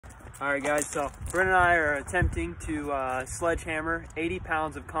All right, guys, so Brent and I are attempting to sledgehammer 80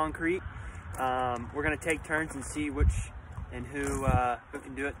 pounds of concrete. We're gonna take turns and see which and who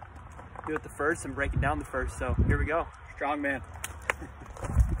can do it the first and break it down the first. So here we go. Strong man.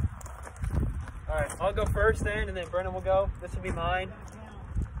 All right, I'll go first then, and then Brennan will go. This will be mine,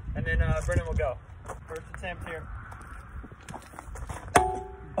 and then Brennan will go. First attempt here.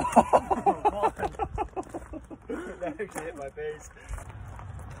 That actually hit my face.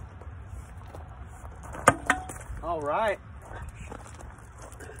 All right.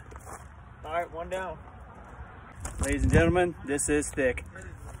 All right, one down. Ladies and gentlemen, this is thick.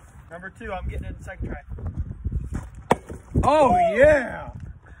 Number 2, I'm getting in the second try. Oh yeah!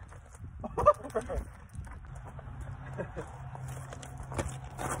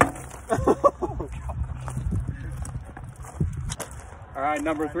 All right,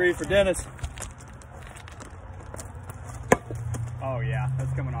 number 3 for Dennis. Oh yeah,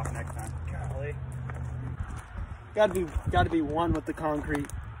 that's coming off next time. Golly. Gotta be one with the concrete.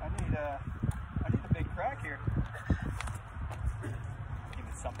 I need a big crack here. Give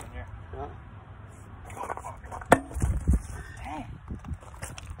me something here. Yeah. Dang.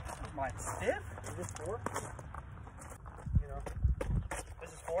 Is mine stiff? Is this 4? You know,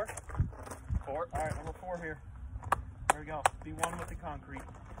 this is 4? 4. All right, number 4 here. There we go. Be one with the concrete.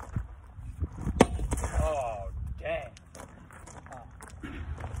 Oh, dang. Here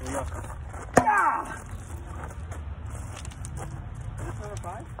we go. Ah! Is this number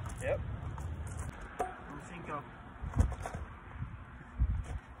 5? Yep. Number 5.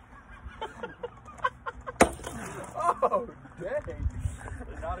 Oh, dang.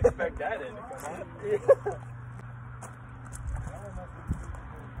 Did not expect that in to come out.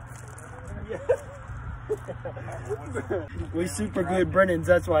 We super glued Brennan's,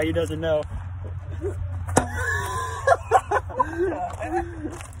 that's why he doesn't know. I'm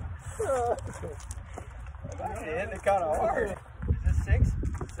actually hitting it kind of hard. Is this 6?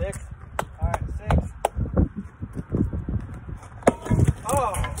 6. All right, 6.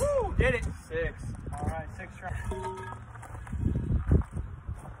 Oh, woo, did it. 6. All right, 6 try.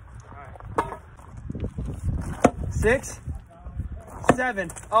 All right. 6,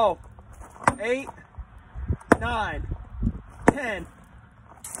 7, 8, 9, 10,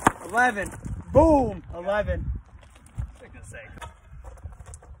 11. Boom, 11. For goodness sake.